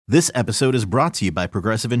This episode is brought to you by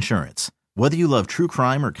Progressive Insurance. Whether you love true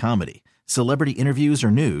crime or comedy, celebrity interviews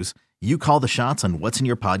or news, you call the shots on what's in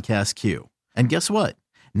your podcast queue. And guess what?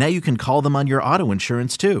 Now you can call them on your auto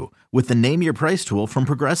insurance too with the Name Your Price tool from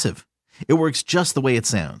Progressive. It works just the way it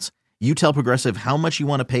sounds. You tell Progressive how much you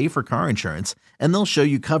want to pay for car insurance, and they'll show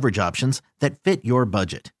you coverage options that fit your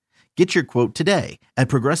budget. Get your quote today at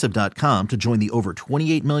Progressive.com to join the over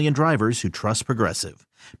 28 million drivers who trust Progressive.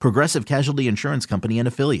 Progressive Casualty Insurance Company and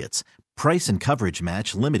Affiliates. Price and coverage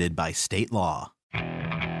match limited by state law.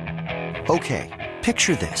 Okay,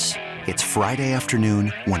 picture this. It's Friday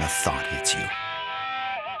afternoon when a thought hits you.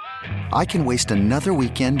 I can waste another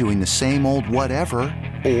weekend doing the same old whatever,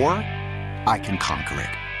 or I can conquer it.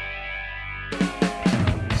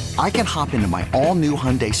 I can hop into my all-new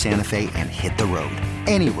Hyundai Santa Fe and hit the road.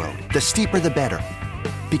 Any road. The steeper, the better.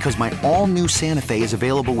 Because my all-new Santa Fe is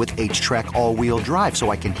available with H-Track all-wheel drive,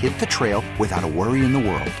 so I can hit the trail without a worry in the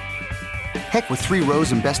world. Heck, with 3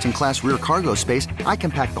 rows and best-in-class rear cargo space, I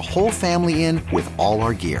can pack the whole family in with all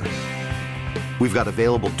our gear. We've got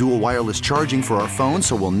available dual wireless charging for our phones,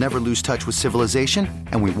 so we'll never lose touch with civilization,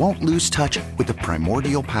 and we won't lose touch with the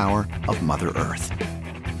primordial power of Mother Earth.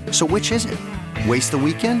 So which is it? Waste the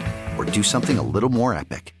weekend or do something a little more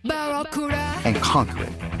epic? And conquer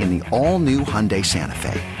it in the all-new Hyundai Santa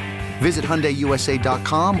Fe. Visit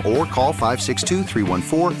HyundaiUSA.com or call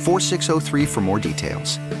 562-314-4603 for more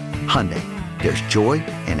details. Hyundai, there's joy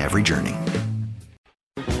in every journey.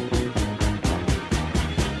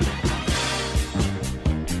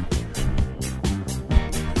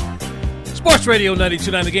 Sports Radio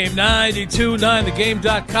 92.9 The Game,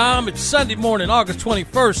 92.9thegame.com. It's Sunday morning, August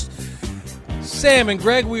 21st. Sam and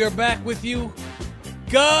Greg, we are back with you.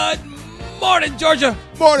 Good morning, Georgia.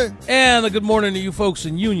 Morning. And a good morning to you folks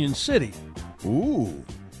in Union City. Ooh.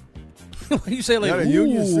 You say like, down in ooh.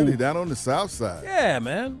 Union City, down on the south side. Yeah,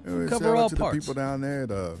 man. Anyway, Cover shout all out to parts. the people down there at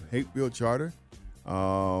Hateville Charter,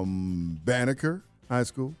 Banneker High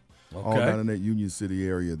School, all down in that Union City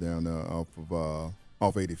area down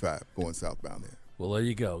off 85, going southbound there. Well, there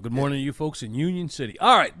you go. Good morning to you folks in Union City.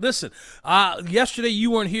 All right, listen. Yesterday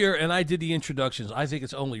you weren't here, and I did the introductions. I think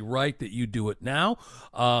it's only right that you do it now.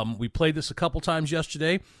 We played this a couple times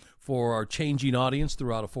yesterday for our changing audience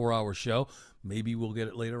throughout a 4-hour show. Maybe we'll get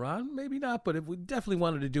it later on, maybe not, but if we definitely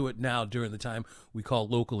wanted to do it now during the time we call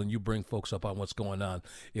local and you bring folks up on what's going on.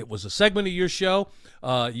 It was a segment of your show.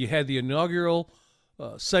 You had the inaugural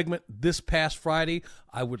segment this past Friday.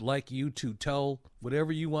 I would like you to tell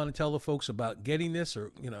whatever you want to tell the folks about getting this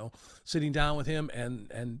or, sitting down with him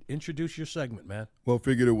and introduce your segment, man. Well,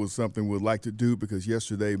 figured it was something we'd like to do because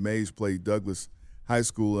yesterday Mays played Douglas High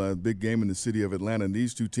School, a big game in the city of Atlanta, and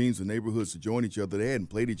these two teams and neighborhoods to join each other. They hadn't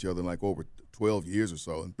played each other in like over 12 years or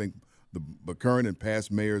so. I think the current and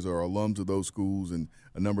past mayors are alums of those schools, and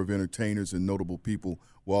a number of entertainers and notable people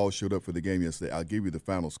who all showed up for the game yesterday. I'll give you the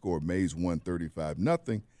final score. Mays won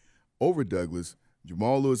 35-0 over Douglas.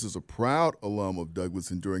 Jamal Lewis is a proud alum of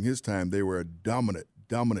Douglas, and during his time, they were a dominant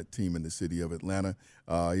team in the city of Atlanta.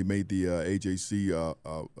 He made the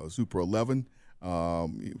AJC Super 11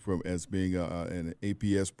 as being an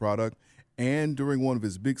APS product. And during one of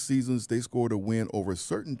his big seasons, they scored a win over a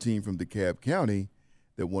certain team from DeKalb County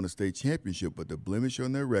that won a state championship. But the blemish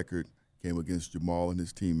on their record came against Jamal and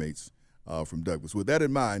his teammates from Douglas. With that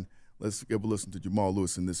in mind, let's give a listen to Jamal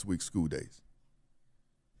Lewis in this week's School Days.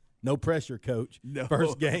 No pressure, Coach. No.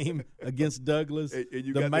 First game against Douglas. And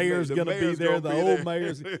you the got mayor's going to be there. The old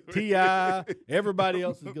mayor's, T.I., everybody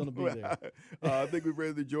else is going to be there. I think we're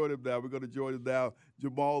ready to join him now. We're going to join him now.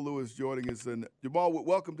 Jamal Lewis joining us. And Jamal,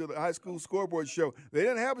 welcome to the High School Scoreboard Show. They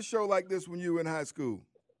didn't have a show like this when you were in high school.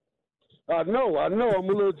 I know. I'm a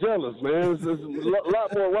little jealous, man. It's a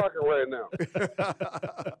lot more rocking right now.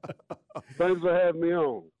 Thanks for having me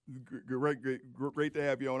on. Great to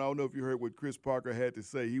have you on. I don't know if you heard what Chris Parker had to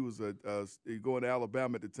say. He was going to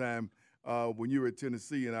Alabama at the time when you were at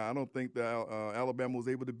Tennessee, and I don't think that Alabama was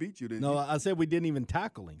able to beat you. No, I said we didn't even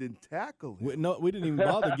tackle him. Didn't tackle him? We didn't even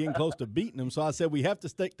bother getting close to beating him. So I said we have to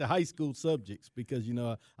stick to high school subjects because,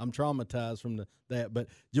 I'm traumatized from that. But,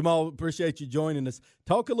 Jamal, appreciate you joining us.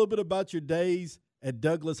 Talk a little bit about your days at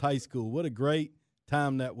Douglas High School. What a great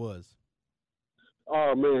time that was.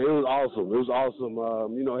 Oh, man, it was awesome. It was awesome.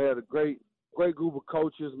 Had a great group of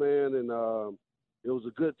coaches, man, and it was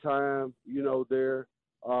a good time, there.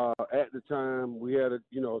 At the time, we had a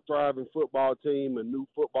thriving football team, a new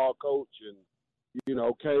football coach, and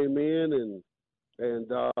came in and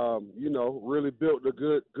really built a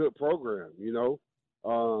good program.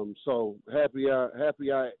 So happy I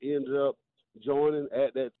ended up joining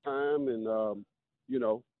at that time, and we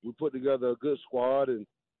put together a good squad, and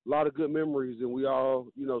lot of good memories, and we all,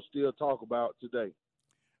 still talk about today.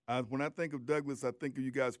 When I think of Douglas, I think of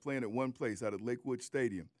you guys playing at one place out at Lakewood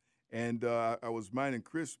Stadium. And I was reminding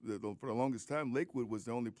Chris that for the longest time, Lakewood was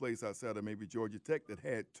the only place outside of maybe Georgia Tech that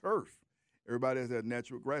had turf. Everybody has had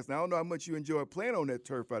natural grass. Now, I don't know how much you enjoy playing on that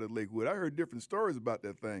turf out at Lakewood. I heard different stories about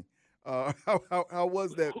that thing. How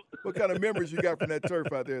was that? What kind of memories you got from that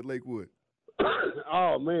turf out there at Lakewood?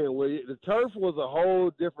 Oh, man, well, the turf was a whole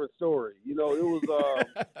different story. It was,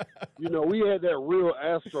 we had that real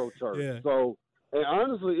AstroTurf. Yeah. So, and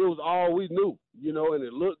honestly, it was all we knew, and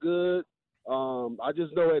it looked good. I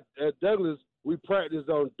just know at Douglas, we practiced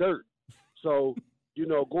on dirt. So,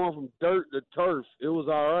 going from dirt to turf, it was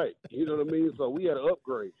all right. You know what I mean? So we had an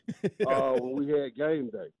upgrade when we had game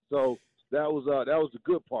day. So that was the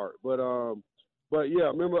good part. But yeah,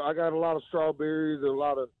 remember I got a lot of strawberries and a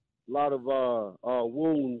lot of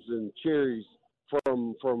wounds and cherries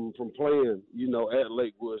from playing, at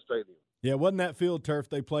Lakewood Stadium. Yeah, wasn't that field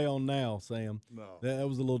turf they play on now, Sam? No. That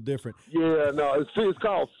was a little different. Yeah, no, it's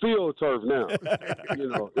called field turf now.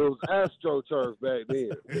 It was AstroTurf back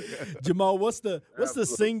then. Jamal, what's the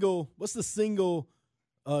single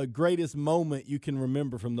greatest moment you can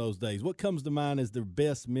remember from those days? What comes to mind as the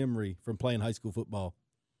best memory from playing high school football?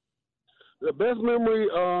 The best memory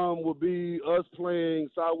would be us playing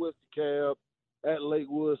Southwest DeKalb at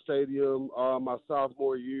Lakewood Stadium my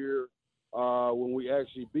sophomore year. When we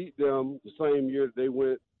actually beat them the same year that they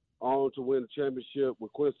went on to win the championship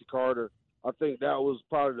with Quincy Carter. I think that was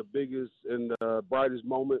probably the biggest and the brightest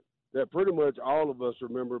moment that pretty much all of us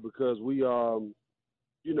remember because we always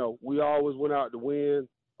went out to win.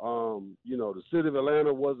 The city of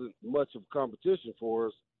Atlanta wasn't much of competition for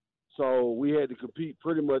us, so we had to compete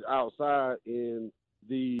pretty much outside in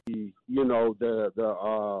the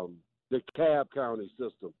DeKalb County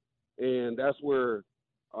system, and that's where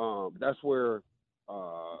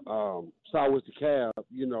Southwest DeKalb,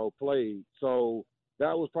 played. So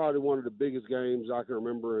that was probably one of the biggest games I can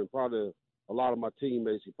remember, and probably a lot of my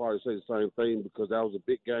teammates can probably say the same thing because that was a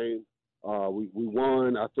big game. We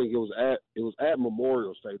won. I think it was at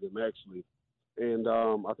Memorial Stadium actually, and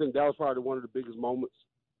I think that was probably one of the biggest moments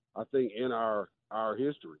I think in our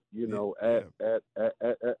history. At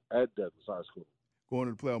Douglas High School. Going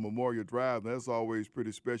to play on Memorial Drive, that's always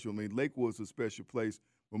pretty special. I mean, Lakewood's a special place.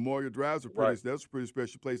 Memorial Drive's that's a pretty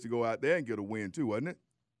special place to go out there and get a win too, wasn't it?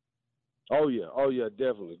 Oh yeah,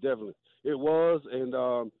 definitely. It was, and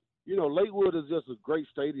Lakewood is just a great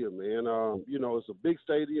stadium, man. It's a big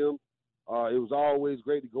stadium. It was always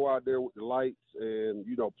great to go out there with the lights and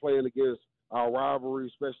playing against our rivalry,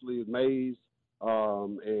 especially Mays,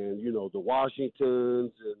 and the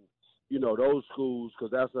Washingtons and those schools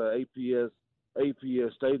because that's a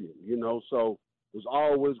APS stadium, so it was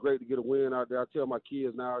always great to get a win out there. I tell my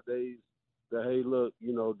kids nowadays that, hey, look,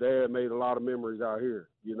 Dad made a lot of memories out here,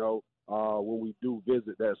 when we do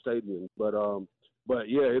visit that stadium. But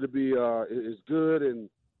yeah, it'll be it's good, and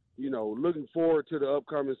looking forward to the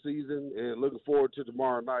upcoming season and looking forward to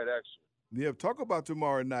tomorrow night actually. Yeah, talk about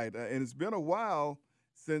tomorrow night, and it's been a while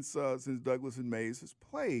since Douglas and Mays has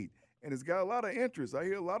played, and it's got a lot of interest. I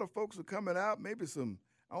hear a lot of folks are coming out, maybe some.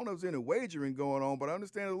 I don't know if there's any wagering going on, but I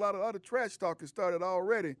understand a lot of trash talk has started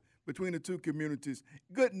already between the two communities.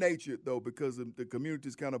 Good natured though, because the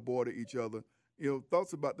communities kind of border each other.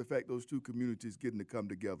 Thoughts about the fact those two communities getting to come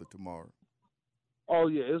together tomorrow? Oh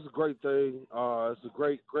yeah, it's a great thing. It's a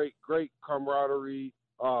great camaraderie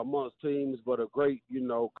amongst teams, but a great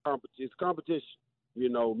competition.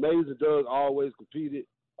 Mays and Doug always competed.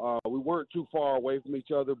 We weren't too far away from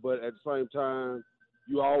each other, but at the same time,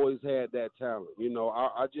 you always had that talent.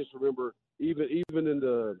 I just remember even in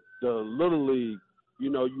the Little League,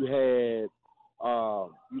 you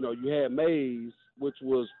had Mays, which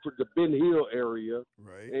was the Ben Hill area,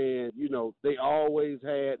 right? And they always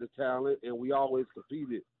had the talent, and we always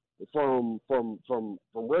competed from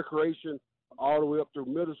recreation all the way up through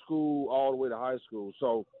middle school, all the way to high school.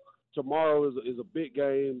 So tomorrow is a big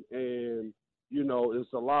game, and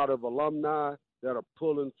it's a lot of alumni that are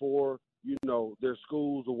pulling for their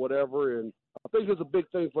schools or whatever, and I think it's a big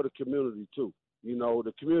thing for the community too.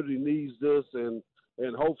 The community needs this, and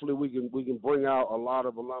hopefully we can bring out a lot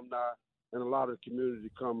of alumni and a lot of the community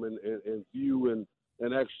to come and view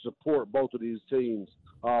and actually support both of these teams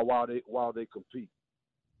while they compete.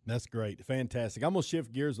 That's great, fantastic. I'm gonna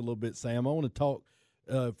shift gears a little bit, Sam. I want to talk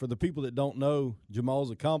for the people that don't know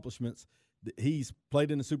Jamal's accomplishments. He's played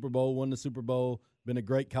in the Super Bowl, won the Super Bowl, been a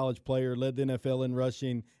great college player, led the NFL in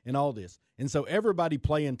rushing and all this. And so everybody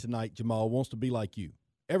playing tonight, Jamal, wants to be like you.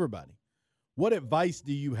 Everybody. What advice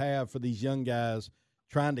do you have for these young guys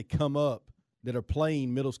trying to come up that are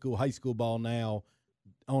playing middle school, high school ball now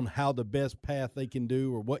on how the best path they can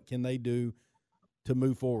do, or what can they do to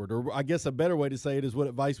move forward? Or I guess a better way to say it is, what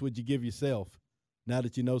advice would you give yourself now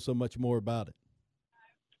that you know so much more about it?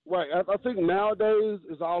 Right. I think nowadays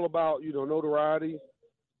it's all about, notoriety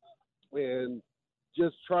and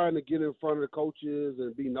just trying to get in front of the coaches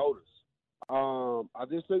and be noticed. I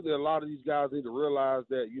just think that a lot of these guys need to realize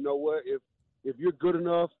that, you know what, if you're good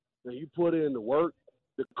enough and you put in the work,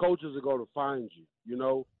 the coaches are going to find you.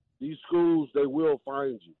 These schools, they will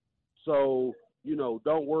find you. So,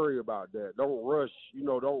 don't worry about that. Don't rush,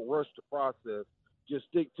 don't rush the process. Just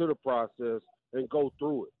stick to the process and go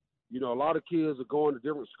through it. A lot of kids are going to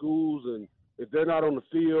different schools, and if they're not on the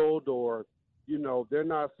field or, they're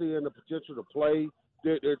not seeing the potential to play,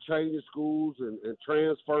 they're changing schools and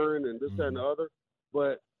transferring and this, that, and the other.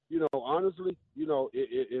 But, honestly,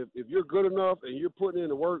 if you're good enough and you're putting in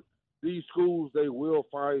the work, these schools, they will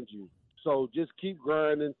find you. So just keep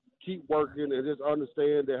grinding, keep working, and just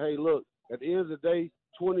understand that, hey, look, at the end of the day,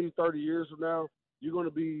 20, 30 years from now, you're going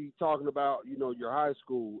to be talking about, your high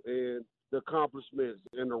school and the accomplishments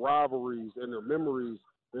and the rivalries and the memories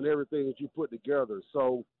and everything that you put together.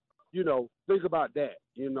 So, think about that,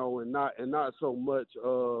 and not so much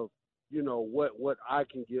of, what I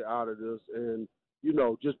can get out of this and,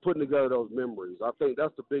 just putting together those memories. I think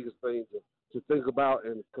that's the biggest thing to think about,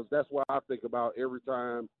 and because that's what I think about every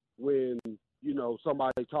time when,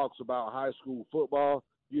 somebody talks about high school football.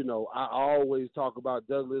 I always talk about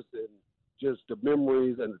Douglas and just the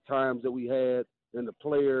memories and the times that we had and the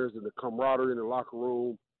players and the camaraderie in the locker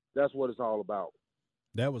room. That's what it's all about.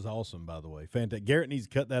 That was awesome, by the way. Fantastic. Garrett needs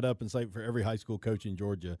to cut that up and say for every high school coach in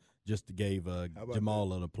Georgia, just gave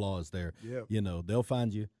Jamal an applause there. Yep. They'll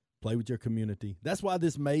find you, play with your community. That's why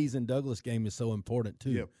this Mays and Douglas game is so important,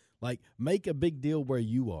 too. Yep. Like, make a big deal where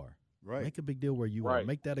you are. Right. Make a big deal where you are.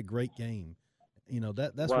 Make that a great game.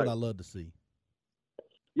 That's right. what I love to see.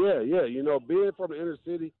 Yeah. Being from the inner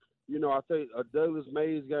city, I think a Douglas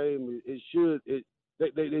Mays game,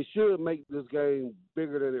 they should make this game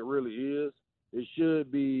bigger than it really is. It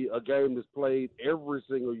should be a game that's played every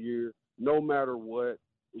single year, no matter what.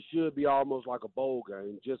 It should be almost like a bowl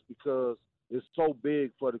game, just because it's so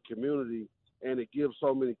big for the community and it gives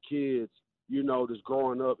so many kids, that's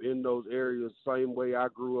growing up in those areas, same way I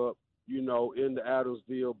grew up, in the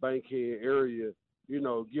Adamsville, Bankhead area,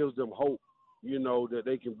 gives them hope, that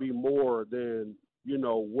they can be more than,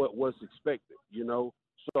 what's expected,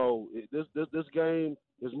 So this game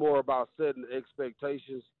is more about setting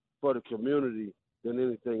expectations for the community than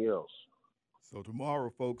anything else. So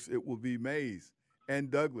tomorrow, folks, it will be Mays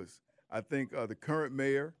and Douglas. I think the current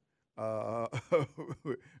mayor,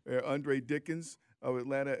 Andre Dickens of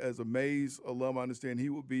Atlanta, as a Mays alum, I understand he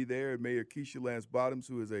will be there. And Mayor Keisha Lance Bottoms,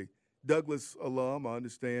 who is a Douglas alum, I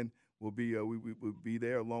understand will be we will be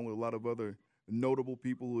there, along with a lot of other notable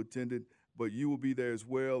people who attended. But you will be there as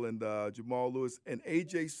well, and Jamal Lewis, and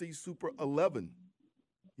AJC Super 11,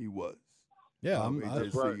 he was. Yeah,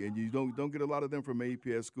 AJC, right. And you don't get a lot of them from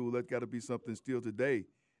APS school. That's got to be something still today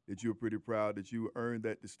that you're pretty proud that you earned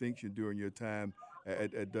that distinction during your time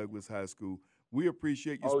at Douglas High School. We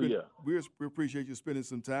appreciate you. We appreciate you spending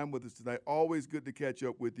some time with us tonight. Always good to catch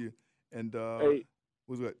up with you. And hey,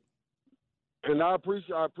 what's that? And I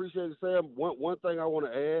appreciate it, Sam. One thing I want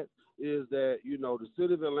to add is that the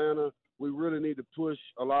city of Atlanta, we really need to push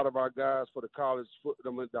a lot of our guys for the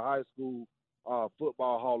high school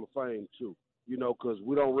football Hall of Fame too. Because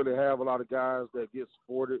we don't really have a lot of guys that get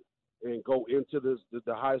supported and go into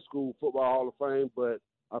the high school football Hall of Fame, but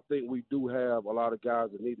I think we do have a lot of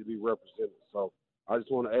guys that need to be represented. So I just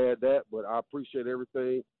want to add that, but I appreciate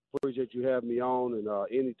everything. Appreciate you having me on, and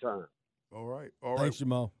anytime. All right. Thanks,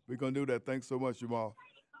 Jamal. We're going to do that. Thanks so much, Jamal.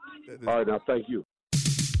 All right, now, thank you.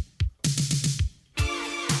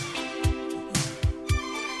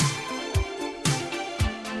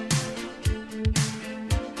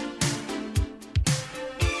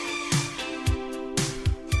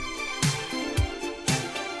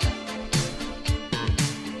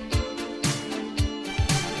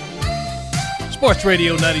 Sports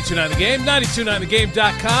Radio 92.9 The Game,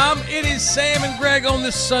 929thegame.com. It is Sam and Greg on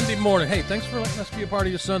this Sunday morning. Hey, thanks for letting us be a part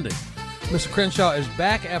of your Sunday. Mr. Crenshaw is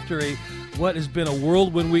back after what has been a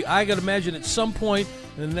whirlwind week. I got to imagine at some point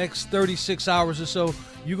in the next 36 hours or so,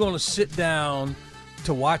 you're going to sit down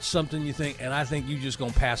to watch something you think, and I think you're just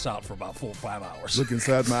going to pass out for about 4 or 5 hours. Look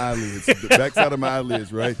inside my eyelids, the backside of my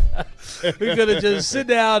eyelids, right? We're going to just sit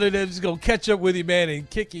down and then just going to catch up with you, man, and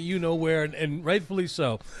kick you where, and rightfully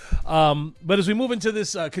so. But as we move into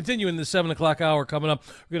this, continuing the 7 o'clock hour coming up,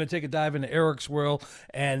 we're going to take a dive into Eric's world.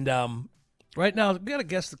 And Right now, we got a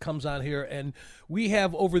guest that comes on here, and we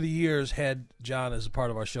have over the years had John as a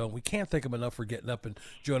part of our show, and we can't thank him enough for getting up and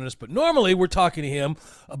joining us. But normally, we're talking to him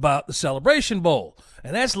about the Celebration Bowl,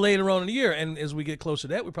 and that's later on in the year. And as we get closer to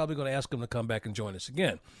that, we're probably going to ask him to come back and join us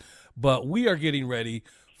again. But we are getting ready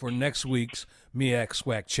for next week's MEAC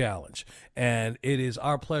SWAC Challenge, and it is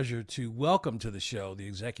our pleasure to welcome to the show the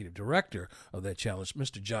executive director of that challenge,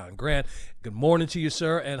 Mr. John Grant. Good morning to you,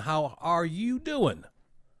 sir, and how are you doing?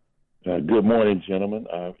 Good morning, gentlemen.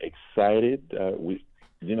 I'm excited.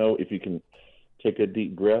 If you can take a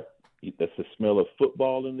deep breath, that's the smell of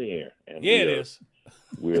football in the air. And yeah, it is.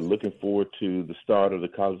 We're looking forward to the start of the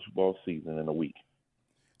college football season in a week.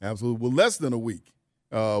 Absolutely. Well, less than a week.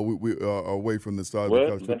 We are away from the start of the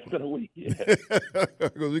college less than a week, yeah.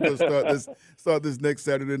 Because we're going to start this next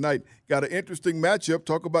Saturday night. Got an interesting matchup.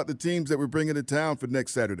 Talk about the teams that we're bringing to town for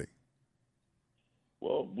next Saturday.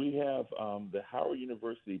 Well, we have the Howard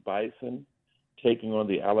University Bison taking on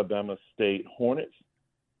the Alabama State Hornets.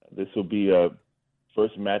 This will be a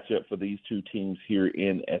first matchup for these two teams here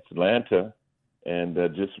in Atlanta. And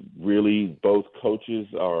just really both coaches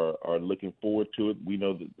are looking forward to it. We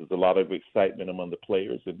know that there's a lot of excitement among the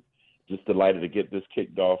players, and just delighted to get this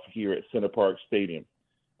kicked off here at Center Park Stadium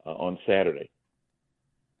on Saturday.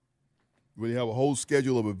 We have a whole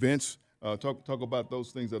schedule of events. Talk about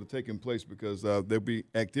those things that are taking place, because there'll be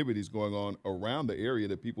activities going on around the area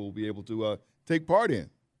that people will be able to take part in.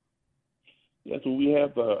 Yeah, so we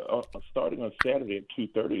have starting on Saturday at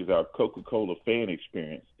 2:30 is our Coca-Cola fan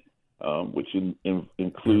experience, which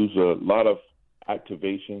includes a lot of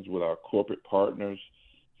activations with our corporate partners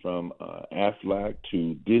from Aflac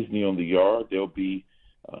to Disney on the Yard. They'll be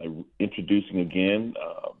introducing again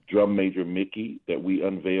Drum Major Mickey that we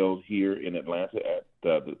unveiled here in Atlanta at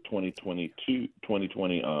the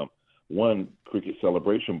 2021 Cricket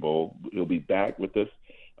Celebration Bowl. He'll be back with us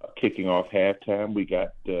kicking off halftime. We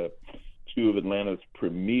got two of Atlanta's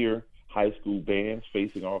premier high school bands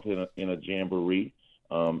facing off in a jamboree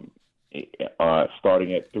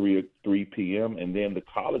starting at 3 p.m. And then the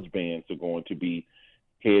college bands are going to be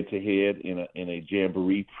head-to-head in a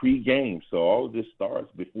jamboree pre-game. So all of this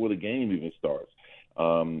starts before the game even starts.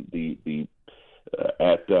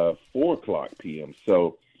 At 4 p.m.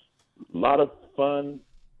 So a lot of fun,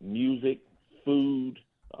 music, food,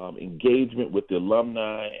 engagement with the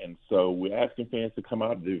alumni. And so we're asking fans to come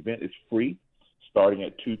out. The event is free, starting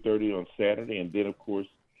at 2:30 on Saturday. And then, of course,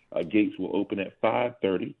 gates will open at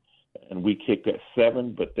 5:30. And we kick at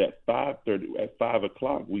 7. But at 5:30, at 5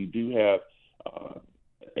 o'clock, we do have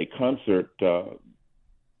a concert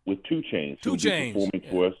with 2 Chainz. 2 Chainz performing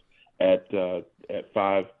for us at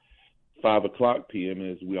 5 o'clock p.m.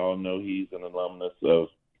 As we all know, he's an alumnus of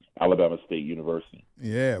Alabama State University.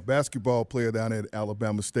 Yeah, basketball player down at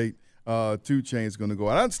Alabama State. 2 Chainz going to go.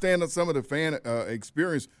 I understand that some of the fan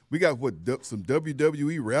experience. We got some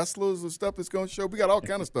WWE wrestlers and stuff that's going to show. We got all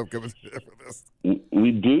kind of stuff coming for this.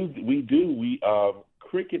 We do.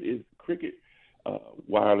 Cricket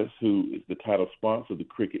Wireless, who is the title sponsor of the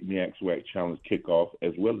Cricket MEAC SWAC Challenge kickoff,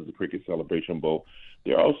 as well as the Cricket Celebration Bowl.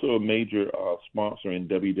 They're also a major sponsor in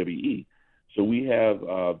WWE. So we have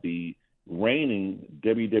the reigning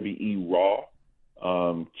WWE Raw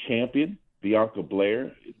champion, Bianca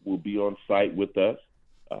Blair, will be on site with us,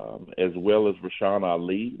 as well as Rashawn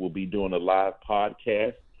Ali will be doing a live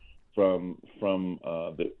podcast from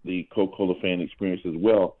the Coca-Cola fan experience as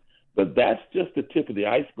well. But that's just the tip of the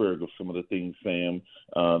iceberg of some of the things, Sam,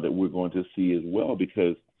 that we're going to see as well,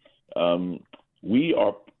 because we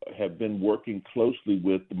have been working closely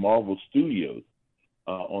with the Marvel Studios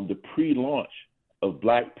on the pre-launch of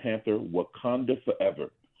Black Panther: Wakanda Forever.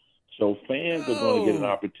 So fans are going to get an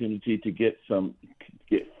opportunity to get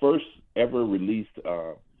first ever released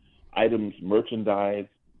items, merchandise.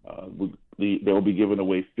 They'll be giving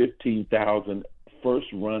away 15,000 first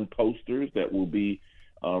run posters that will be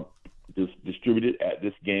distributed at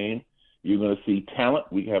this game. You're going to see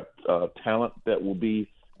talent. We have talent that will be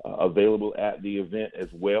available at the event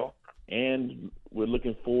as well. And we're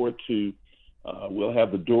looking forward to, we'll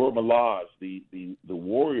have the Dora Milaje, the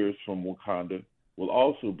Warriors from Wakanda, will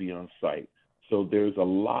also be on site. So there's a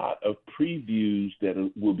lot of previews that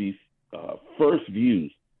will be first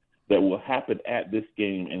views that will happen at this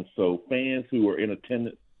game. And so fans who are in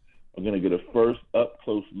attendance are going to get a first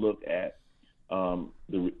up-close look at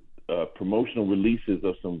the promotional releases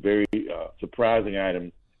of some very surprising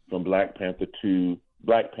items from Black Panther to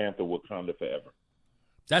Black Panther Wakanda Forever.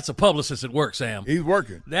 That's a publicist at work, Sam. He's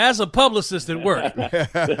working. That's a publicist at work. Well,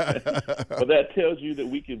 that tells you that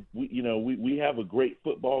we have a great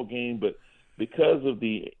football game, but because of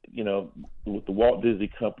with the Walt Disney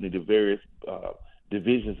Company, the various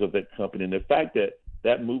divisions of that company. And the fact that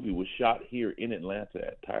that movie was shot here in Atlanta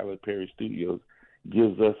at Tyler Perry Studios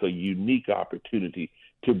gives us a unique opportunity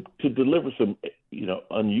to deliver some,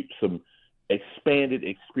 some expanded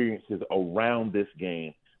experiences around this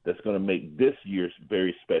game that's going to make this year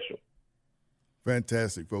very special.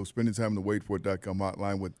 Fantastic, folks. Spending time on the waitfor.com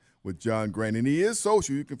hotline with John Grant. And he is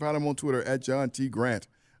social. You can find him on Twitter at John T. Grant,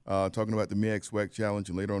 talking about the MEAC SWAC Challenge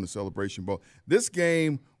and later on the Celebration Bowl. This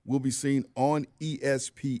game will be seen on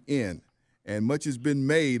ESPN. And much has been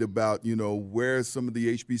made about, where some of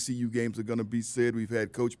the HBCU games are going to be said. We've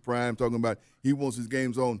had Coach Prime talking about he wants his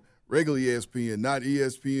games on regular ESPN, not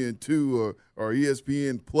ESPN2 or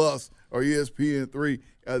ESPN Plus or ESPN3.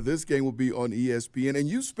 This game will be on ESPN. And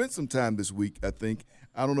you spent some time this week, I think.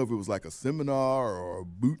 I don't know if it was like a seminar or a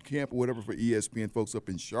boot camp or whatever for ESPN folks up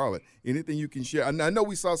in Charlotte. Anything you can share? I know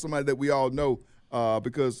we saw somebody that we all know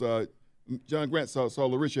because John Grant saw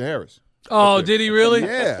Larisha Harris. Oh, did he really?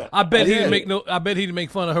 Yeah. I bet he didn't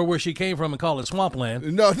make fun of her where she came from and call it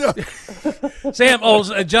swampland. No. Sam,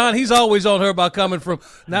 John, he's always on her about coming from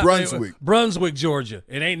Brunswick, Georgia.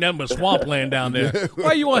 It ain't nothing but swampland down there.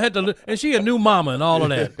 Why you want to have to? And she a new mama and all of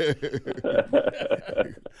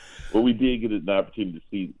that. Well, we did get an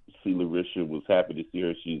opportunity to see Larisha. Was happy to see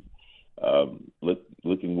her. She's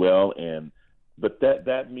looking well, but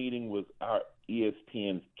that meeting was our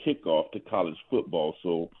ESPN's kickoff to college football.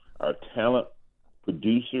 So our talent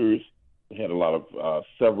producers had a lot of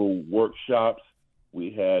several workshops.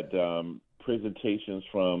 We had presentations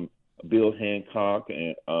from Bill Hancock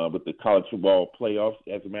and with the college football playoffs.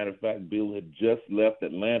 As a matter of fact, Bill had just left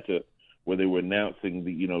Atlanta, where they were announcing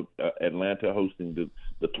Atlanta hosting the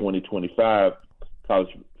 2025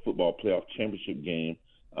 college football playoff championship game.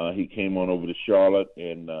 He came on over to Charlotte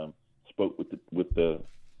and spoke with the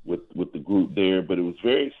group there. But it was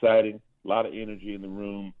very exciting. A lot of energy in the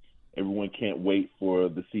room. Everyone can't wait for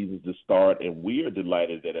the seasons to start, and we are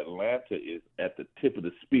delighted that Atlanta is at the tip of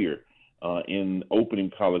the spear in opening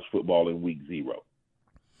college football in week 0.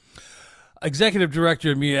 Executive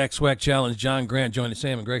Director of MEAC SWAC Challenge, John Grant, joining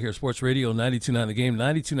Sam and Greg here, Sports Radio 92.9 The Game,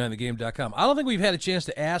 92.9thegame.com. I don't think we've had a chance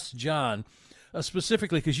to ask John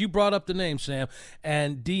specifically, because you brought up the name, Sam,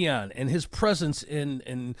 and Deion and his presence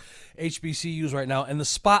in HBCUs right now and the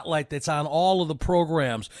spotlight that's on all of the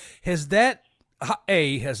programs. How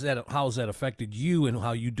has that affected you and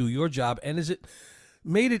how you do your job? And is it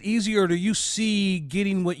made it easier? Do you see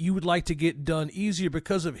getting what you would like to get done easier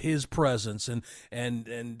because of his presence and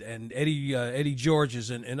Eddie George's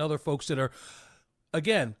and other folks that are,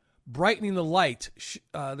 again, brightening the light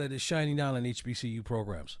that is shining down on HBCU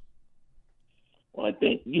programs? Well, I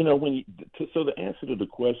think, so the answer to the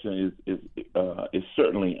question is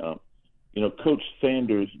certainly, Coach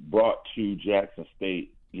Sanders brought to Jackson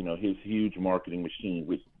State, his huge marketing machine,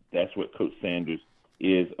 which that's what Coach Sanders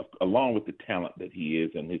is, along with the talent that he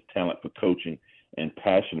is and his talent for coaching and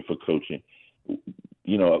passion for coaching.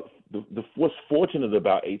 What's fortunate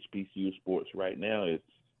about HBCU sports right now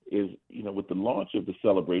is with the launch of the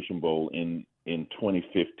Celebration Bowl in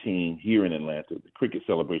 2015 here in Atlanta, the Cricket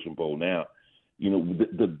Celebration Bowl now,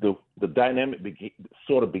 the dynamic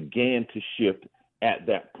began to shift at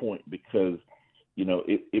that point because,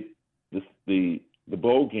 the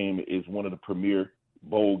bowl game is one of the premier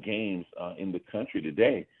bowl games in the country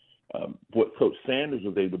today. What Coach Sanders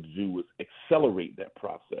was able to do was accelerate that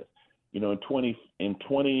process. In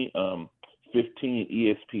 2015,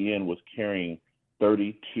 ESPN was carrying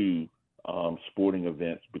 32 sporting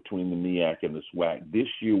events between the MEAC and the SWAC. This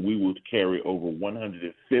year, we will carry over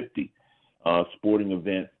 150 sporting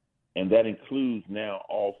events, and that includes now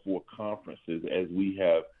all 4 conferences as we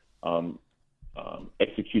have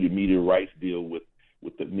executed media rights deal with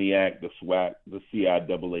the MEAC, the SWAC, the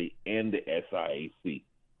CIAA, and the SIAC.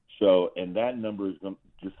 So, and that number is going to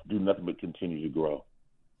just do nothing but continue to grow.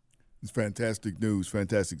 It's fantastic news.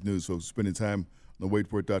 So spending time on the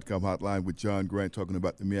waitfor.com hotline with John Grant talking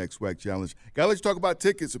about the MEAC SWAC Challenge. Got to let you talk about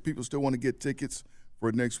tickets if people still want to get tickets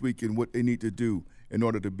for next week and what they need to do in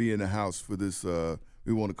order to be in the house for this.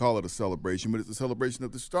 We want to call it a celebration, but it's a celebration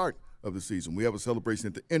of the start of the season. We have a celebration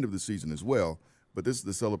at the end of the season as well, but this is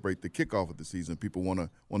to celebrate the kickoff of the season. People want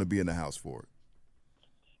to be in the house for it.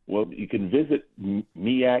 Well, you can visit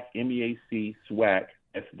MEAC, MEAC, SWAC,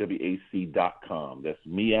 SWAC.com. That's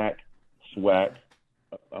MEAC SWAC,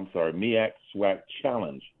 MEAC SWAC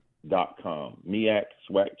Challenge.com. MEAC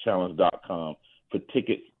SWAC Challenge.com for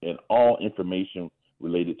tickets and all information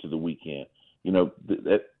related to the weekend.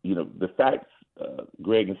 The facts,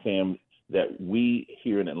 Greg and Sam, that we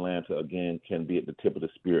here in Atlanta, again, can be at the tip of the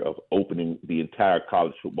spear of opening the entire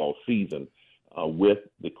college football season with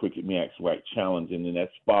the Cricket MEAC SWAC Challenge. And then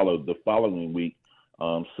that's followed the following week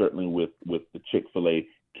certainly with the Chick-fil-A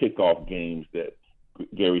kickoff games that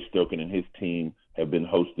Gary Stokan and his team have been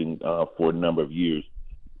hosting for a number of years,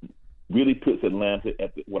 really puts Atlanta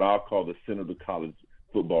at what I'll call the center of the college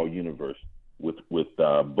football universe with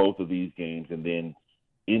both of these games, and then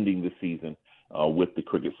ending the season with the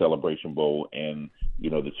Cricket Celebration Bowl and,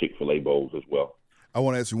 the Chick-fil-A Bowls as well. I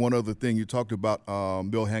want to ask you one other thing. You talked about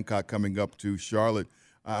Bill Hancock coming up to Charlotte.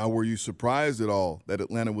 Were you surprised at all that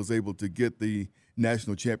Atlanta was able to get the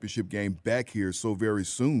national championship game back here so very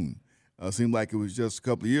soon? Seemed like it was just a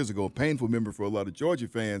couple of years ago. A painful memory for a lot of Georgia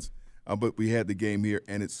fans, but we had the game here,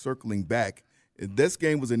 and it's circling back. This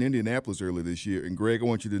game was in Indianapolis earlier this year, and Greg, I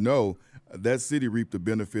want you to know that city reaped the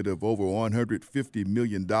benefit of over $150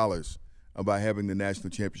 million by having the national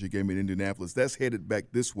championship game in Indianapolis. That's headed back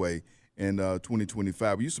this way in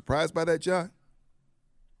 2025. Were you surprised by that, John?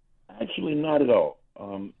 Actually, not at all.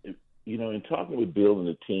 In talking with Bill and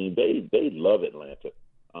the team, they love Atlanta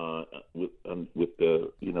with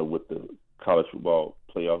the college football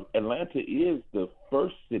playoff. Atlanta is the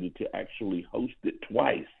first city to actually host it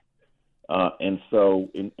twice. And so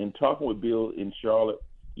in talking with Bill in Charlotte,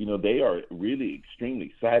 they are really extremely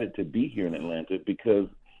excited to be here in Atlanta because,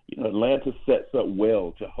 Atlanta sets up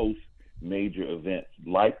well to host major events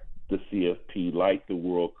like the CFP, like the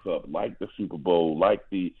World Cup, like the Super Bowl, like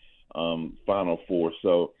the Final Four.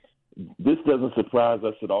 So this doesn't surprise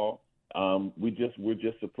us at all. We're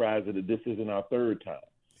just surprised that this isn't our third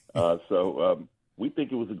time. So we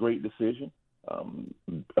think it was a great decision.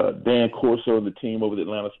 Dan Corso and the team over the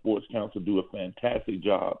Atlanta Sports Council do a fantastic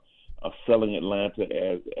job of selling Atlanta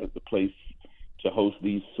as the place to host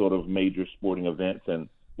these sort of major sporting events, and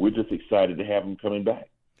we're just excited to have them coming back.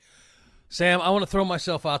 Sam, I want to throw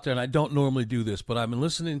myself out there, and I don't normally do this, but I've been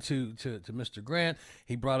listening to Mr. Grant.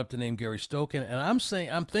 He brought up the name Gary Stokan, and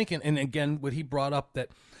I'm thinking, and again, what he brought up that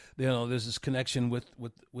there's this connection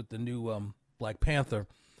with the new Black Panther.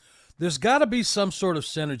 There's got to be some sort of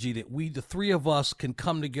synergy that the three of us can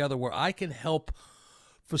come together where I can help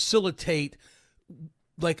facilitate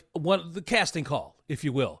the casting call, if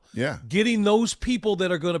you will. Yeah. Getting those people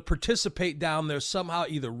that are going to participate down there somehow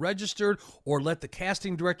either registered or let the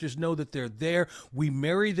casting directors know that they're there. We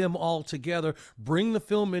marry them all together, bring the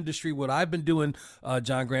film industry. What I've been doing,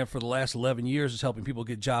 John Grant, for the last 11 years is helping people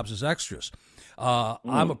get jobs as extras.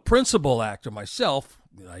 I'm a principal actor myself.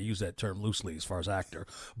 I use that term loosely as far as actor,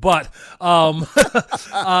 but and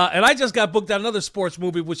I just got booked on another sports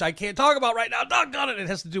movie, which I can't talk about right now. Doggone it! It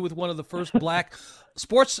has to do with one of the first black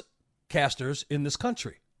sportscasters in this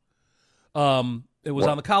country. It was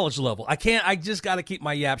on the college level. I just got to keep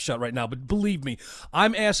my yap shut right now. But believe me,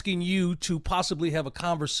 I'm asking you to possibly have a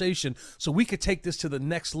conversation so we could take this to the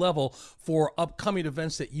next level for upcoming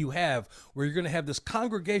events that you have, where you're going to have this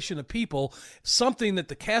congregation of people, something that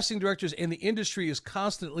the casting directors and the industry is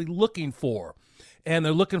constantly looking for. And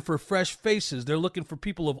they're looking for fresh faces. They're looking for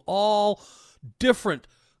people of all different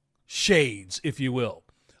shades, if you will.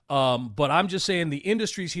 But I'm just saying the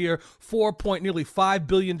industry's here, nearly $5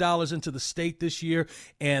 billion into the state this year,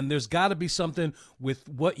 and there's got to be something with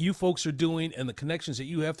what you folks are doing and the connections that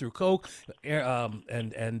you have through Coke and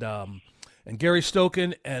Gary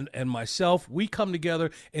Stokan and myself. We come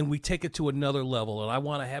together and we take it to another level, and I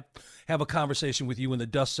want to have a conversation with you when the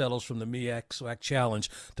dust settles from the MEAC Challenge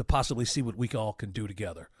to possibly see what we all can do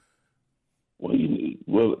together. Well,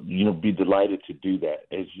 be delighted to do that.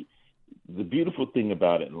 The beautiful thing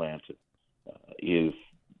about Atlanta is,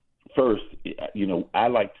 first, I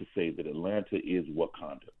like to say that Atlanta is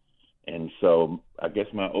Wakanda. And so I guess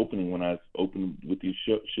my opening, when I opened with you,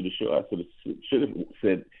 I should have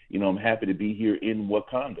said, I'm happy to be here in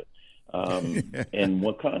Wakanda. And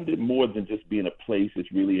Wakanda, more than just being a place,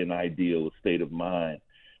 it's really an ideal, a state of mind.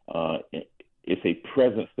 It's a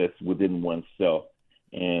presence that's within oneself.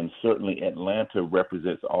 And certainly Atlanta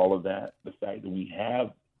represents all of that. The fact that we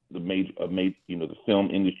have the film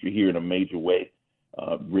industry here in a major way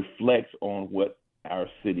reflects on what our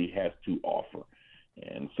city has to offer,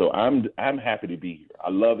 and so I'm happy to be here. I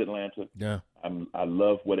love Atlanta. Yeah, I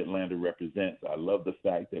love what Atlanta represents. I love the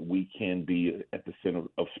fact that we can be at the center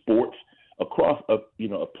of sports across a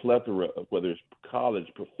plethora of, whether it's college,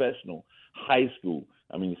 professional, high school.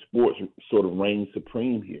 I mean, sports sort of reign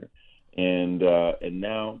supreme here, and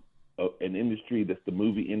now an industry that's the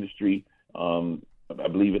movie industry. I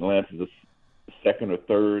believe Atlanta is the second or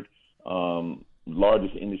third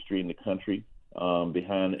largest industry in the country,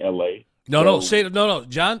 behind L.A. No,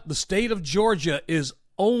 John. The state of Georgia is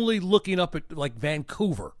only looking up at like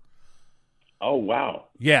Vancouver. Oh wow!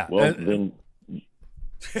 Yeah. Well, then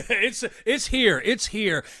it's here. It's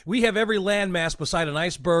here. We have every landmass beside an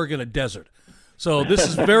iceberg and a desert. So this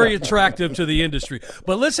is very attractive to the industry.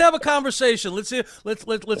 But let's have a conversation. Let's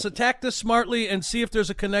attack this smartly and see if there's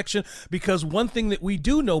a connection, because one thing that we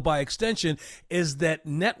do know by extension is that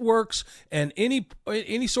networks and any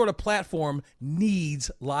sort of platform needs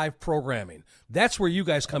live programming. That's where you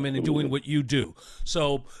guys come in and doing what you do.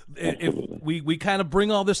 So if we kind of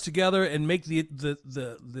bring all this together and make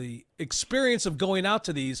the experience of going out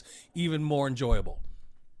to these even more enjoyable.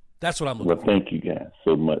 That's what I'm looking for. Well, thank you guys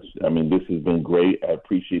so much. I mean, this has been great. I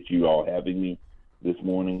appreciate you all having me this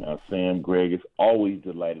morning. Sam, Greg, it's always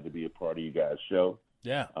delighted to be a part of you guys' show.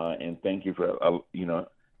 Yeah. And thank you for,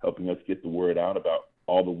 helping us get the word out about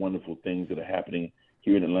all the wonderful things that are happening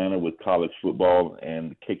here in Atlanta with college football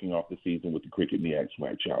and kicking off the season with the Cricket MEAC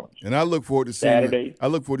SWAC Challenge. And I look forward to seeing Saturday. I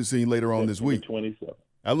look forward to seeing you later on this week. 27th.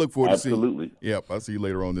 I look forward to seeing. Absolutely. Yep, I'll see you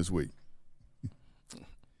later on this week.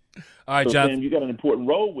 All right, so, John. Sam, you got an important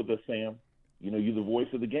role with us, Sam. You know, you're the voice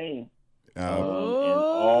of the game, and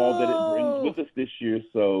all that it brings with us this year.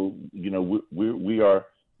 So, you know, we're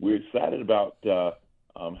excited about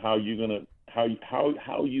how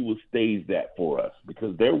you will stage that for us,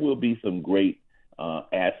 because there will be some great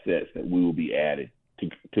assets that we will be added to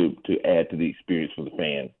add to the experience for the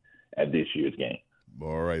fans at this year's game.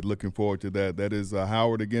 All right, looking forward to that. That is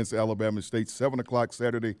Howard against Alabama State, 7 o'clock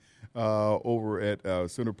Saturday over at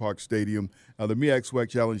Center Park Stadium. The MEAC SWAC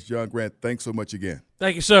Challenge. John Grant, thanks so much again.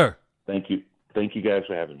 Thank you, sir. Thank you guys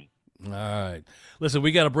for having me. All right. Listen,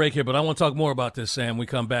 we got a break here, but I want to talk more about this, Sam. We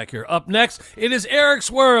come back here. Up next, it is Eric's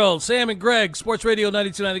World. Sam and Greg, Sports Radio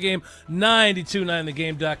 92.9 The Game,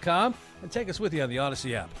 92.9thegame.com, and take us with you on the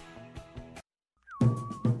Odyssey app.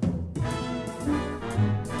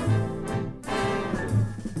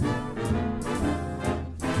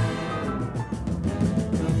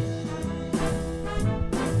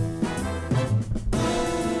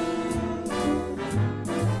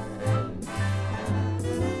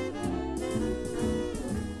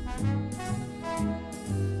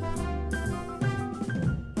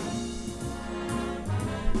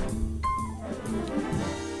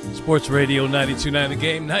 Sports Radio 92.9 The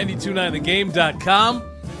Game, 92.9thegame.com.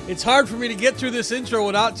 It's hard for me to get through this intro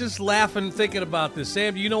without just laughing thinking about this.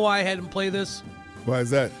 Sam, do you know why I had him play this? Why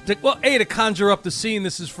is that? To conjure up the scene.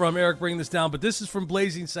 This is from Eric bringing this down, but this is from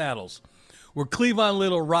Blazing Saddles, where Cleavon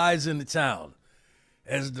Little rides into town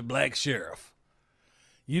as the black sheriff.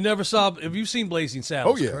 You never saw? Have you seen Blazing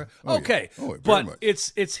Saddles? Oh yeah. Correct? Oh, okay, yeah. Oh, but much.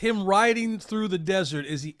 it's him riding through the desert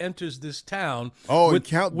as he enters this town. Oh, with, and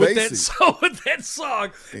Count with Basie. with that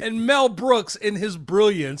song, and Mel Brooks, in his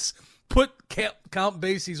brilliance, put Count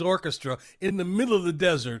Basie's orchestra in the middle of the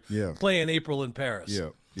desert, playing "April in Paris."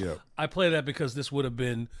 Yeah. I play that because this would have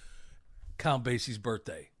been Count Basie's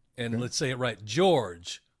birthday, and let's say it right,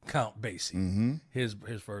 George Count Basie, his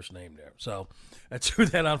first name there. So I threw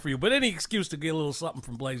that on for you. But any excuse to get a little something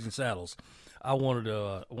from Blazing Saddles, I wanted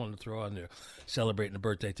to throw on there. Celebrating the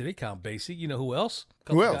birthday today, Count Basie. You know who else?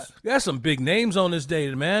 Who else? We got some big names on this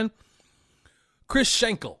day, man. Chris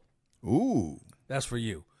Schenkel. Ooh, that's for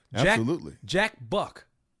you. Absolutely. Jack Buck.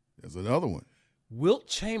 There's another one. Wilt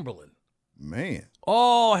Chamberlain. Man.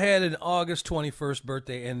 All had an August 21st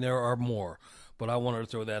birthday, and there are more. But I wanted to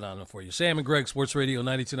throw that on for you. Sam and Greg, Sports Radio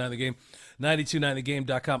 92.9 The Game,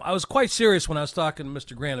 92.9thegame.com. I was quite serious when I was talking to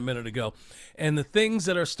Mr. Grant a minute ago. And the things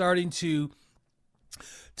that are starting to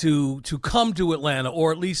come to Atlanta,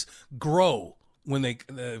 or at least grow when they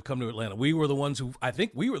come to Atlanta. We were the ones who, I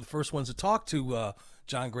think we were the first ones to talk to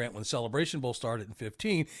John Grant when Celebration Bowl started in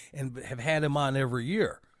 2015, and have had him on every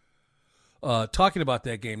year. Talking about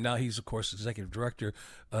that game. Now he's, of course, executive director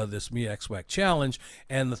of this MEAC SWAC Challenge,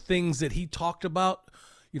 and the things that he talked about,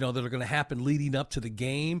 that are going to happen leading up to the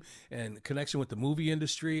game and connection with the movie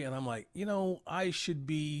industry. And I'm like, I should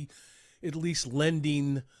be at least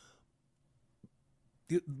lending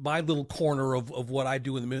my little corner of what I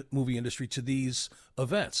do in the movie industry to these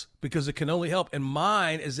events, because it can only help. And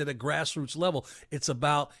mine is at a grassroots level. It's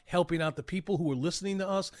about helping out the people who are listening to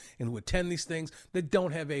us and who attend these things that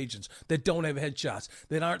don't have agents, that don't have headshots,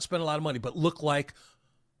 that aren't spending a lot of money, but look like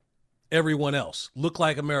everyone else, look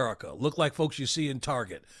like America, look like folks you see in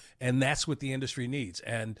Target. And that's what the industry needs.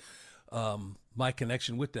 And my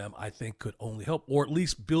connection with them, I think, could only help, or at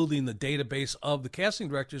least building the database of the casting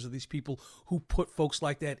directors of these people who put folks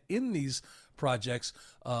like that in these projects.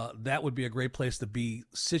 That would be a great place to be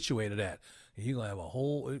situated at. And you're going to have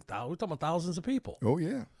we're talking about thousands of people. Oh,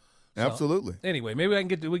 yeah. Absolutely. So, anyway,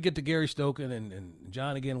 maybe we get to Gary Stokan and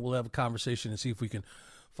John again. We'll have a conversation and see if we can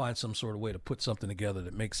find some sort of way to put something together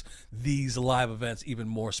that makes these live events even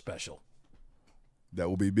more special. That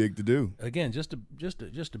will be big to do. Again, just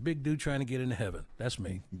a big dude trying to get into heaven. That's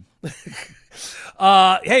me.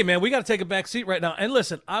 Hey, man, we got to take a back seat right now. And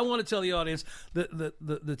listen, I want to tell the audience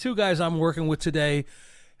the two guys I'm working with today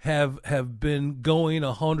have been going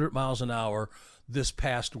 100 miles an hour this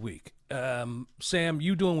past week. Sam,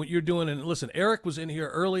 you doing what you're doing. And listen, Eric was in here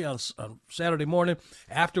early on Saturday morning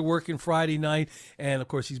after working Friday night. And, of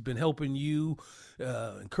course, he's been helping you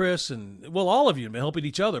and Chris and, well, all of you have been helping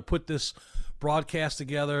each other put this broadcast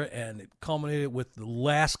together, and it culminated with the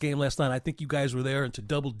last game last night. I think you guys were there into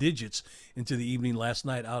double digits into the evening last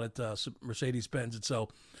night out at Mercedes-Benz. And so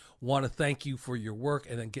want to thank you for your work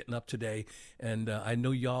and then getting up today. And I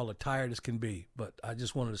know y'all are tired as can be, but I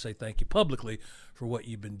just wanted to say thank you publicly for what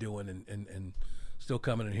you've been doing and still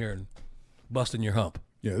coming in here and busting your hump.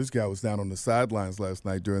 Yeah, this guy was down on the sidelines last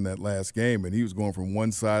night during that last game, and he was going from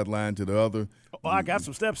one sideline to the other. Oh, I got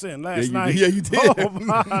some steps in last night. Yeah, you did. Oh,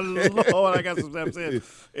 my Lord, I got some steps in.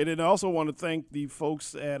 And then I also want to thank the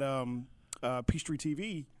folks at Peachtree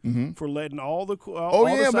TV for letting all the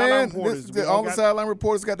sideline reporters. All the sideline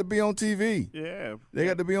reporters got to be on TV. Yeah. They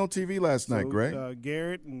got to be on TV last night, Greg.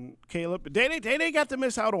 Garrett and Caleb. Day got to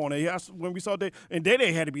miss out on it. When we saw Day, and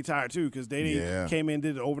Day had to be tired too because Day came in and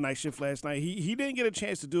did an overnight shift last night. He didn't get a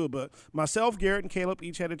chance to do it, but myself, Garrett, and Caleb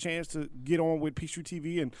each had a chance to get on with Peachtree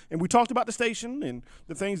TV, and we talked about the station and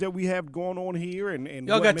the things that we have going on here. And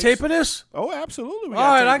y'all got tape of this? Oh, absolutely.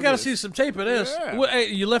 All right, I got to see some tape of this. Yeah. Well, hey,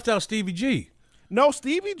 you left out Stevie G. No,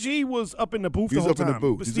 Stevie G was up in the booth the whole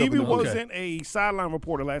time. But Stevie wasn't a sideline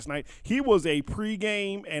reporter last night. He was a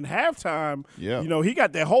pregame and halftime. Yeah. You know, he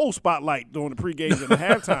got that whole spotlight during the pregames and the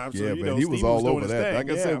halftime. So, man, he was all over that. Like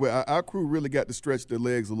I said, our crew really got to stretch their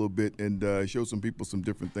legs a little bit and show some people some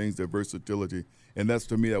different things, their versatility. And that's,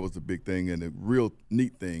 to me, that was the big thing and the real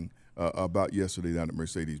neat thing about yesterday down at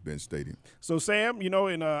Mercedes-Benz Stadium. So, Sam, you know,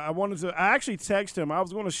 and I actually texted him. I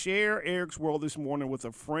was going to share Eric's World this morning with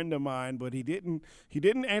a friend of mine, but he didn't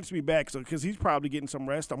answer me back because he's probably getting some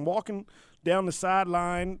rest. I'm walking down the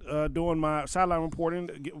sideline doing my sideline reporting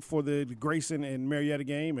for the Grayson and Marietta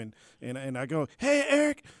game, and I go, hey,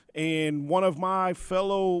 Eric. And one of my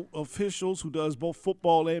fellow officials who does both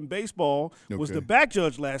football and baseball was the back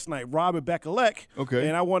judge last night, Robert Bekalek. Okay.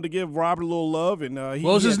 And I wanted to give Robert a little love. And what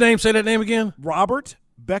was his name? Say that name again. Robert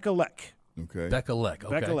Bekalek. Okay. Bekalek.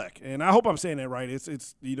 Okay. Bekalek. And I hope I'm saying that right.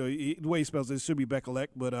 It's you know, the way he spells it should be Bekalek,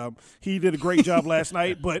 but he did a great job last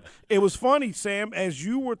night. But it was funny, Sam, as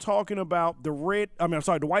you were talking about the white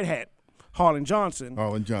hat, Harlan Johnson.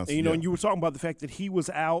 Harlan Johnson. And, and you were talking about the fact that he was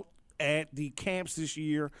out at the camps this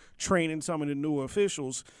year training some of the newer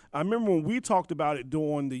officials. I remember when we talked about it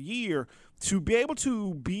during the year, to be able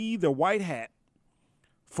to be the white hat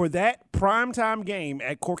for that primetime game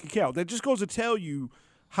at Corky Kell, that just goes to tell you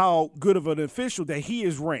how good of an official that he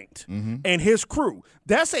is ranked and his crew.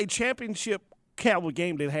 That's a championship caliber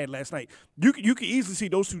game they had last night. You could easily see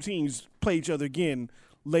those two teams play each other again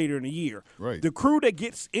later in the year. Right. The crew that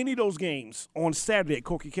gets any of those games on Saturday at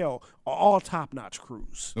Corky Kell are all top-notch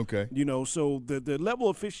crews. Okay. You know, so the level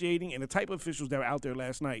of officiating and the type of officials that were out there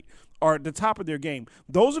last night are at the top of their game.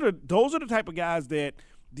 Those are the type of guys that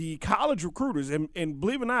the college recruiters, and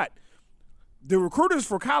believe it or not, the recruiters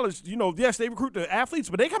for college, you know, yes, they recruit the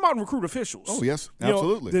athletes, but they come out and recruit officials. Oh, yes,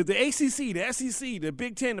 absolutely. You know, the ACC, the SEC, the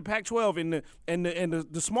Big Ten, the Pac-12, and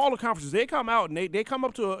the smaller conferences, they come out and they come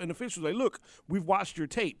up to an official like, look, we've watched your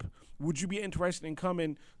tape. Would you be interested in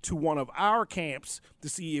coming to one of our camps to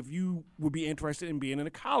see if you would be interested in being a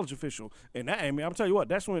college official? And that, I mean, I'll tell you what,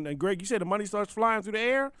 that's when, and Greg, you said the money starts flying through the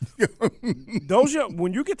air.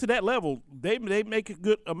 When you get to that level, they make a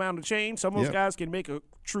good amount of change. Some of those guys can make a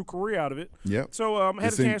true career out of it. Yeah. So I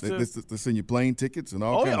had a chance to. They send you plane tickets and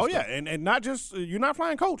all kinds of stuff. And not just you're not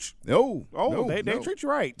flying coach. No. They treat you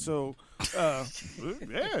right. So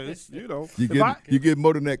it's, you know, you get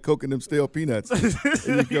more than that Coke and them stale peanuts.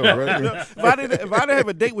 There you go, right? If I didn't have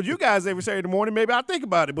a date with you guys every Saturday morning, maybe I'd think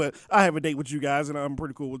about it. But I have a date with you guys, and I'm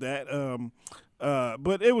pretty cool with that.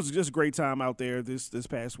 But it was just a great time out there this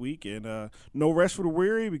past week, and no rest for the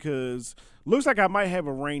weary because looks like I might have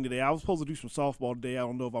a rain today. I was supposed to do some softball today. I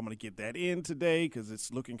don't know if I'm going to get that in today because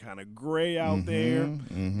it's looking kind of gray out there.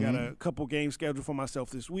 Got a couple games scheduled for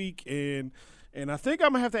myself this week, and I think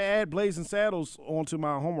I'm going to have to add Blazing Saddles onto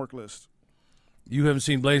my homework list. You haven't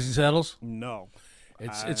seen Blazing Saddles? No.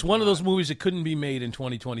 It's one of those movies that couldn't be made in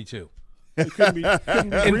 2022.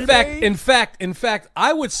 In fact,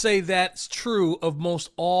 I would say that's true of most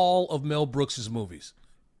all of Mel Brooks's movies.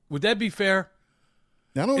 Would that be fair?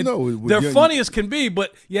 I don't know. They're funny as can be,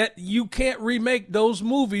 but yet you can't remake those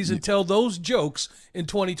movies and tell those jokes in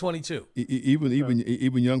 2022.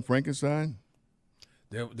 Even Young Frankenstein?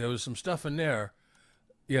 There was some stuff in there,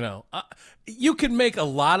 you know. You can make a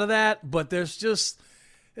lot of that, but there's just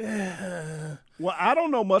Well, I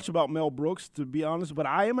don't know much about Mel Brooks, to be honest, but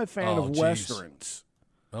I am a fan of Westerns.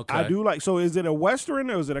 Okay. I do like. So, is it a Western,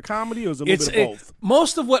 or is it a comedy, or is it a little bit of both?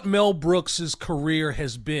 Most of what Mel Brooks' career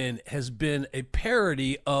has been a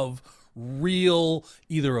parody of real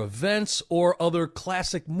either events or other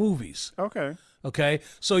classic movies. Okay,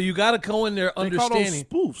 so you got to go in there understanding. They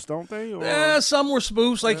call those spoofs, don't they? Or? Some were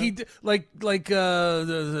spoofs, like the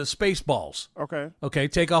Spaceballs. Okay,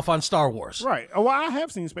 Take Off on Star Wars. Right. Oh, well, I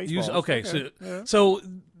have seen Spaceballs. So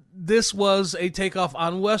this was a takeoff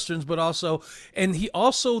on Westerns, but also, and he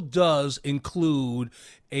also does include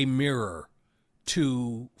a mirror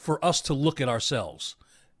for us to look at ourselves.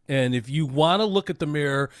 And if you want to look at the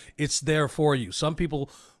mirror, it's there for you. Some people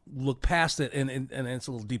look past it, and it's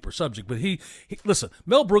a little deeper subject. But he listen,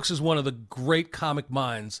 Mel Brooks is one of the great comic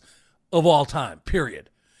minds of all time, period.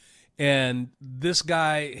 And this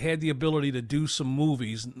guy had the ability to do some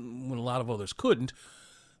movies when a lot of others couldn't,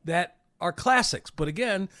 that are classics. But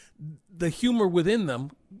again, the humor within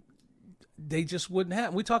them, they just wouldn't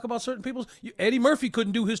have. We talk about certain people. Eddie Murphy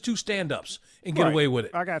couldn't do his 2 stand-ups and get away with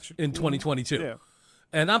it. I got you. In 2022. Yeah.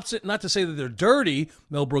 And I'm not to say that they're dirty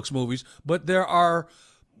Mel Brooks movies, but there are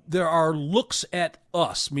looks at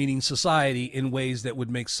us, meaning society, in ways that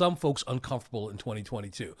would make some folks uncomfortable in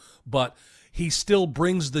 2022. But he still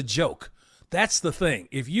brings the joke. That's the thing.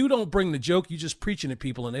 If you don't bring the joke, you're just preaching at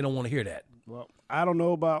people, and they don't want to hear that. Well, I don't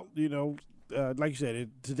know about, like you said,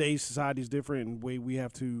 today's society is different, and we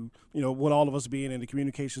have to, with all of us being in the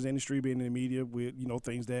communications industry, being in the media, with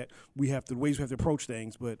things that ways we have to approach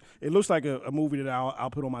things. But it looks like a movie that I'll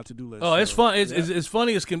put on my to-do list. Oh, it's fun. It's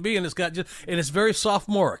funny as can be, and it's very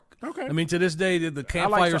sophomoric. Okay. I mean, to this day, the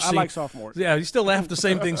campfire scene. I like sophomores. Yeah, you still laugh at the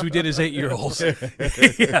same things we did as 8-year-olds.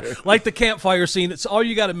 Yeah, like the campfire scene. It's all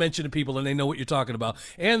you got to mention to people, and they know what you're talking about.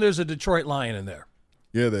 And there's a Detroit Lion in there.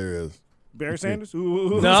 Yeah, there is. Barry Sanders?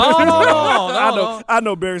 No. I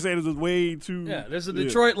know Barry Sanders was way too. Yeah, there's a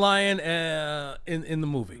Detroit Lion in the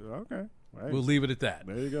movie. Okay. Right. We'll leave it at that.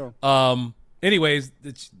 There you go. Anyways,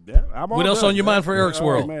 what else on your mind for Eric's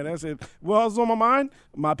World? Man, that's it. Well, what's on my mind?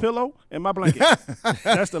 My pillow and my blanket.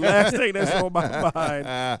 That's the last thing that's on my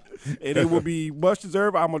mind. And it will be much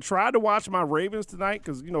deserved. I'm going to try to watch my Ravens tonight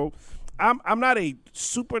because, I'm not a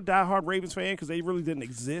super diehard Ravens fan because they really didn't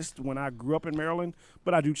exist when I grew up in Maryland,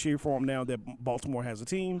 but I do cheer for them now that Baltimore has a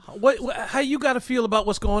team. How you got to feel about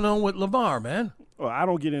what's going on with Lamar, man? Well, I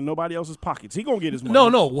don't get in nobody else's pockets. He going to get his money.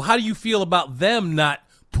 No. How do you feel about them not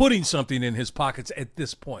putting something in his pockets at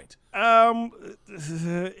this point? I'm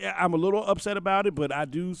a little upset about it, but I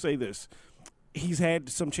do say this. He's had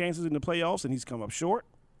some chances in the playoffs, and he's come up short.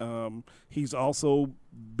 He's also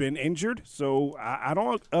been injured, so I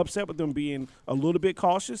don't upset with them being a little bit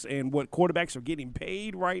cautious. And what quarterbacks are getting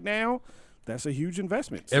paid right now, that's a huge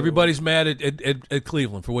investment. So, everybody's mad at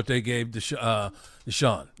Cleveland for what they gave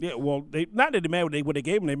Deshaun. Yeah, well, not that they mad what they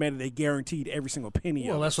gave him. They mad that they guaranteed every single penny.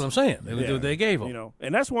 Well, that's what I'm saying. They gave him.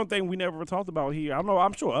 And that's one thing we never talked about here.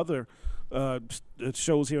 I'm sure other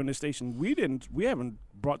shows here on this station we haven't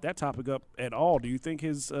brought that topic up at all. Do you think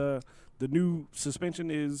his the new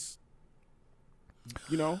suspension is,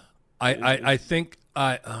 I think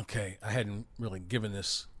I hadn't really given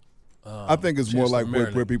this. I think it's more like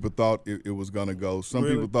where people thought it was going to go. Some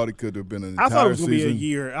people thought it could have been an entire season. I thought it was going to be a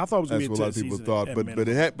year. I thought it was going to be a lot of people thought, but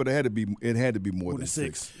it had to be more than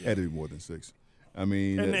 6. It had to be more than 6. I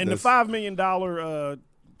mean, and the $5 million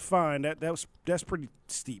fine that's pretty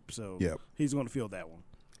steep. So he's going to feel that one.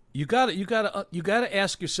 You got to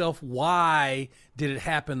ask yourself, why did it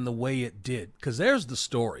happen the way it did? Because there's the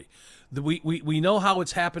story. We know how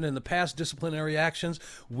it's happened in the past, disciplinary actions.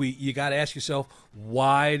 You got to ask yourself,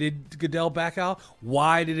 why did Goodell back out?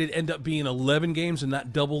 Why did it end up being 11 games and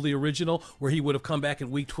not double the original, where he would have come back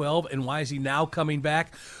in week 12? And why is he now coming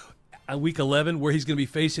back at week 11, where he's going to be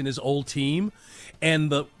facing his old team?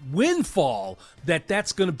 And the windfall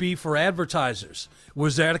that's going to be for advertisers.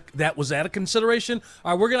 Was that a consideration?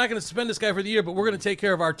 All right, we're not going to suspend this guy for the year, but we're going to take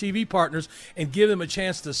care of our TV partners and give them a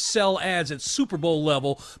chance to sell ads at Super Bowl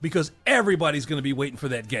level, because everybody's going to be waiting for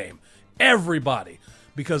that game. Everybody.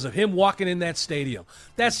 Because of him walking in that stadium.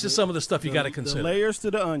 That's just some of the stuff you got to consider. The layers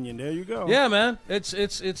to the onion. There you go. Yeah, man.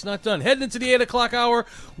 It's not done. Heading into the 8 o'clock hour,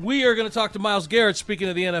 we are going to talk to Myles Garrett. Speaking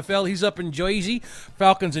of the NFL, he's up in Jersey.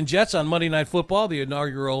 Falcons and Jets on Monday Night Football, the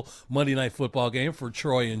inaugural Monday Night Football game for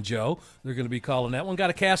Troy and Joe. They're going to be calling that one. Got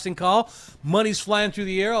a casting call. Money's flying through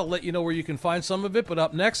the air. I'll let you know where you can find some of it. But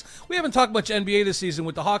up next, we haven't talked much NBA this season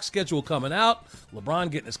with the Hawks schedule coming out,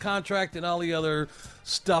 LeBron getting his contract, and all the other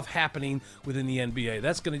stuff happening within the NBA.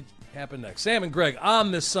 That's going to happen next. Sam and Greg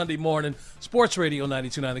on this Sunday morning. Sports Radio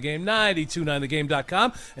 92.9 The Game,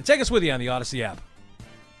 92.9thegame.com, and take us with you on the Odyssey app.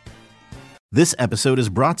 This episode is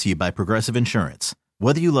brought to you by Progressive Insurance.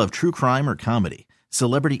 Whether you love true crime or comedy,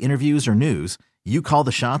 celebrity interviews or news, you call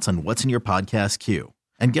the shots on what's in your podcast queue.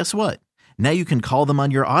 And guess what? Now you can call them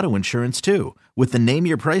on your auto insurance too with the Name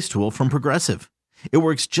Your Price tool from Progressive. It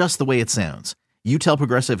works just the way it sounds. You tell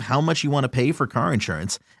Progressive how much you want to pay for car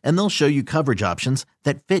insurance, and they'll show you coverage options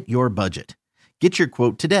that fit your budget. Get your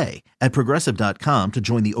quote today at Progressive.com to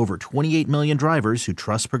join the over 28 million drivers who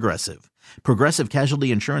trust Progressive. Progressive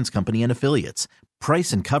Casualty Insurance Company and Affiliates.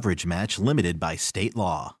 Price and coverage match limited by state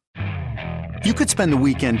law. You could spend the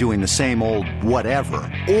weekend doing the same old whatever,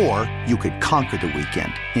 or you could conquer the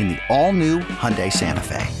weekend in the all-new Hyundai Santa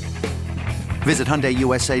Fe. Visit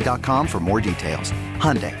HyundaiUSA.com for more details.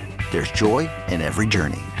 Hyundai, there's joy in every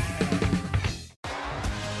journey.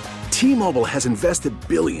 T-Mobile has invested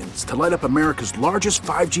billions to light up America's largest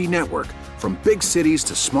 5G network, from big cities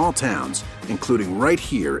to small towns, including right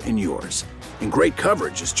here in yours. And great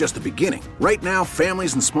coverage is just the beginning. Right now,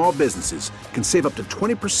 families and small businesses can save up to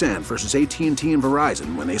 20% versus AT&T and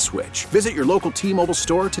Verizon when they switch. Visit your local T-Mobile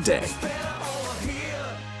store today.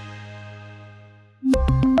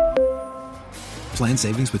 Plan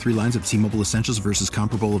savings with 3 lines of T-Mobile Essentials versus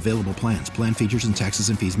comparable available plans. Plan features and taxes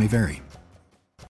and fees may vary.